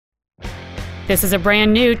This is a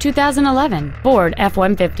brand new 2011 Ford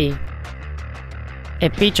F-150.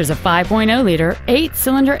 It features a 5.0-liter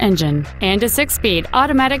 8-cylinder engine and a 6-speed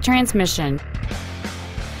automatic transmission.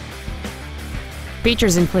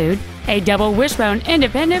 Features include a double wishbone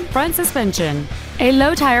independent front suspension, a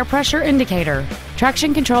low tire pressure indicator,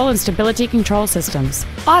 traction control and stability control systems,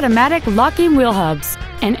 automatic locking wheel hubs,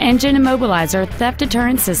 an engine immobilizer theft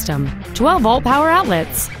deterrent system, 12-volt power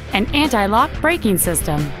outlets, an anti-lock braking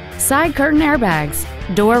system, side curtain airbags,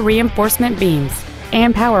 door reinforcement beams,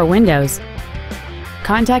 and power windows.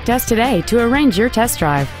 Contact us today to arrange your test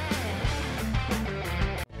drive.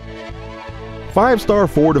 5-Star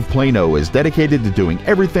Ford of Plano is dedicated to doing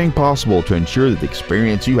everything possible to ensure that the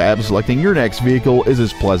experience you have selecting your next vehicle is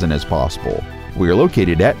as pleasant as possible. We are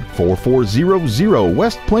located at 4400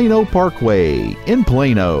 West Plano Parkway in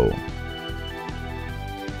Plano.